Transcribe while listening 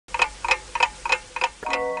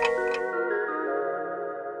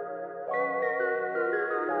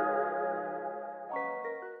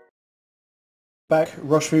back,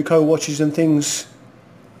 Roshfooco watches and things.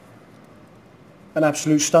 An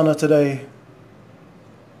absolute stunner today.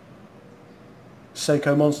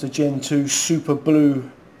 Seiko Monster Gen 2 Super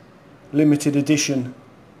Blue limited edition.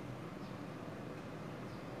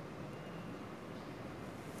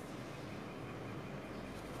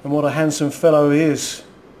 And what a handsome fellow he is.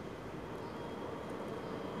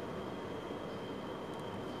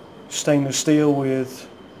 Stainless steel with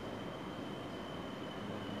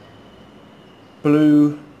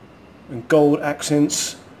blue and gold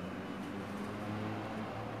accents.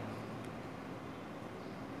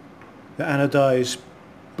 The anodized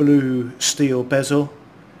blue steel bezel.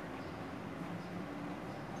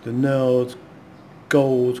 The knurled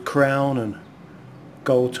gold crown and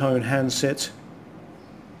gold tone handset.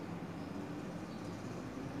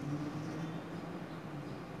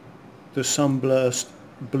 The sunburst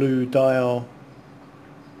blue dial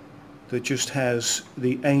that just has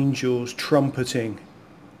the angels trumpeting.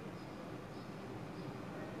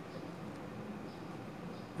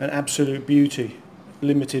 An absolute beauty,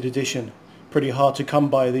 limited edition, pretty hard to come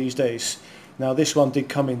by these days. Now this one did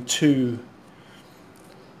come in two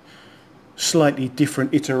slightly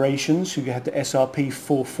different iterations. You had the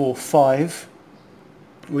SRP445,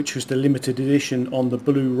 which was the limited edition on the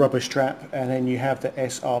blue rubber strap, and then you have the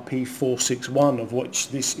SRP461, of which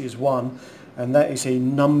this is one, and that is a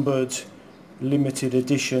numbered limited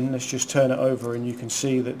edition. Let's just turn it over and you can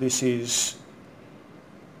see that this is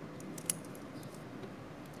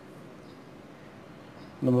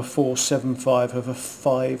number 475 of a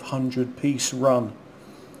 500 piece run.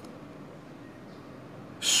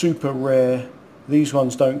 Super rare. These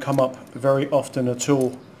ones don't come up very often at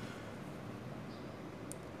all.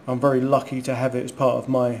 I'm very lucky to have it as part of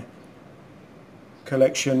my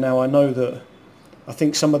collection. Now I know that I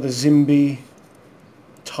think some of the Zimby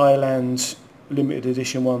Thailand limited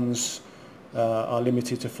edition ones are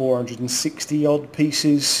limited to 460 odd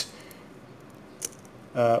pieces,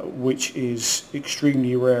 which is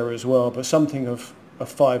extremely rare as well, but something of a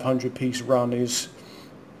 500 piece run is,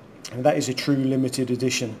 and that is a true limited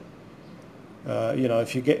edition. You know,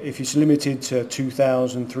 if it's limited to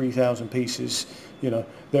 2,000, 3,000 pieces, you know,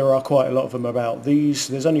 there are quite a lot of them about.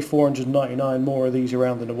 There's only 499 more of these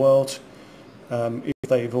around in the world, if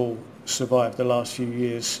they've all survived the last few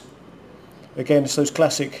years. Again, it's those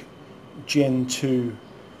classic Gen 2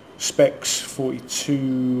 specs,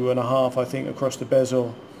 42.5 I think across the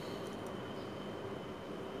bezel.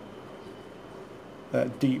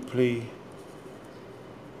 That deeply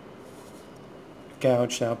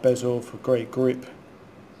gouged out bezel for great grip.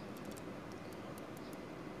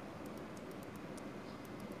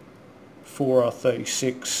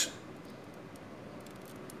 R36.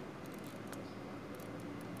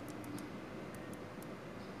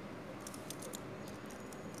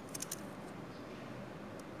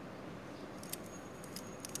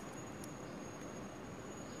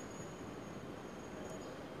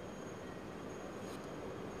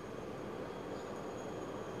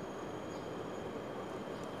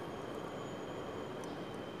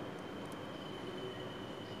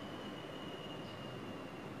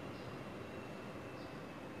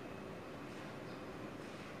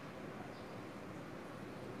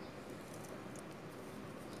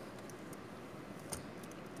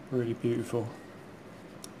 Really beautiful.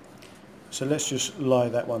 So let's just lie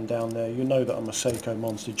that one down there. You know that I'm a Seiko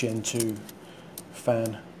Monster Gen 2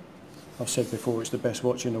 fan. I've said before it's the best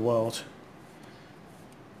watch in the world.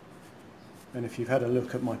 And if you've had a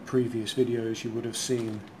look at my previous videos, you would have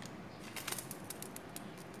seen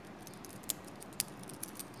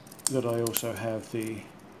that I also have the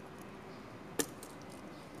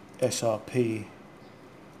SRP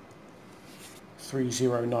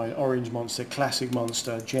 309 Orange Monster, Classic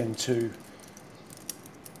Monster Gen 2.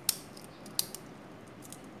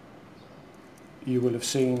 You will have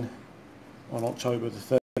seen on October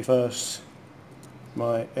the 31st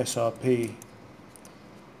my SRP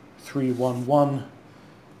 311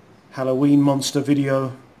 Halloween Monster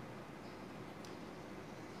video,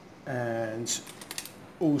 and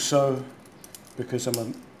also because I'm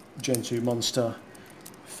a Gen 2 Monster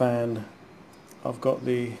fan, I've got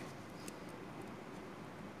the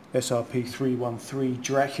SRP 313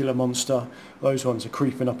 Dracula Monster. Those ones are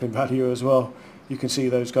creeping up in value as well. You can see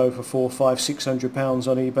those go for £400, £500, £600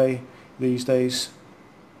 on eBay these days,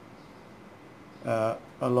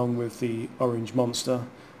 along with the Orange Monster.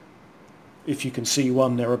 If you can see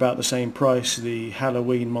one, they're about the same price. The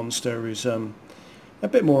Halloween Monster is a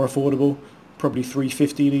bit more affordable, probably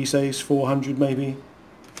 £350 these days, £400 maybe.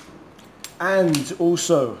 And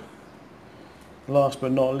also, last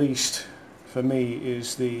but not least, for me,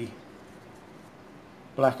 is the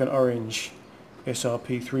black and orange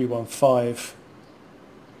SRP461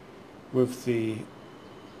 with the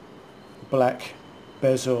black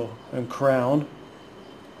bezel and crown.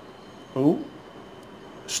 Oh,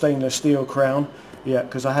 stainless steel crown. Yeah,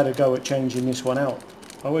 because I had a go at changing this one out.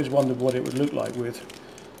 I always wondered what it would look like with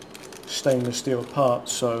stainless steel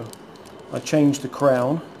parts, so I changed the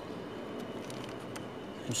crown.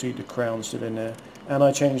 You can see the crown still in there. And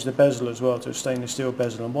I changed the bezel as well to a stainless steel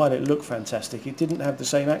bezel, and while it looked fantastic, it didn't have the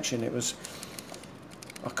same action.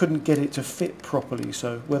 I couldn't get it to fit properly,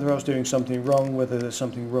 so whether I was doing something wrong, whether there's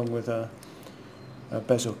something wrong with a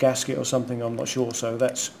bezel gasket or something, I'm not sure, so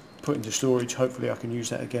that's put into storage. Hopefully I can use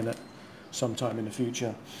that again at some time in the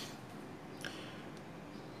future.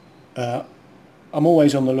 I'm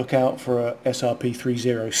always on the lookout for a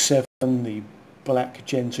SRP461, the black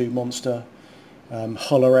Gen 2 Monster.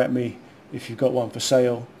 Holler at me if you've got one for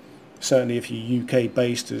sale, certainly if you're UK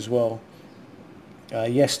based as well.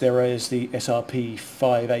 Yes, there is the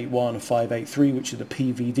SRP581 and 583, which are the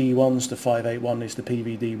PVD ones. The 581 is the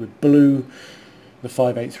PVD with blue, the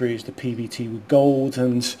 583 is the PVT with gold,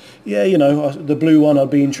 and yeah, you know, the blue one I'd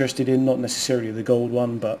be interested in, not necessarily the gold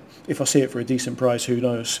one, but if I see it for a decent price, who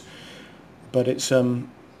knows. But it's Gen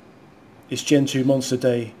 2 Monster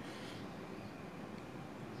Day,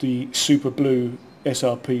 the super blue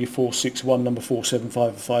SRP461 number 475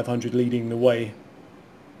 and 500 leading the way.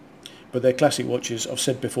 But they're classic watches. I've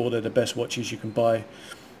said before, they're the best watches you can buy.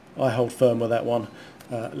 I hold firm with that one.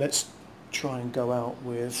 Let's try and go out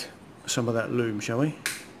with some of that lume, shall we?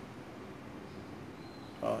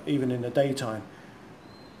 Even in the daytime,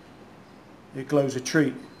 it glows a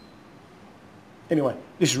treat. Anyway,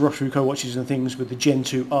 this is roshfooco Watches and Things with the Gen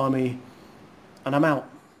 2 Army, and I'm out.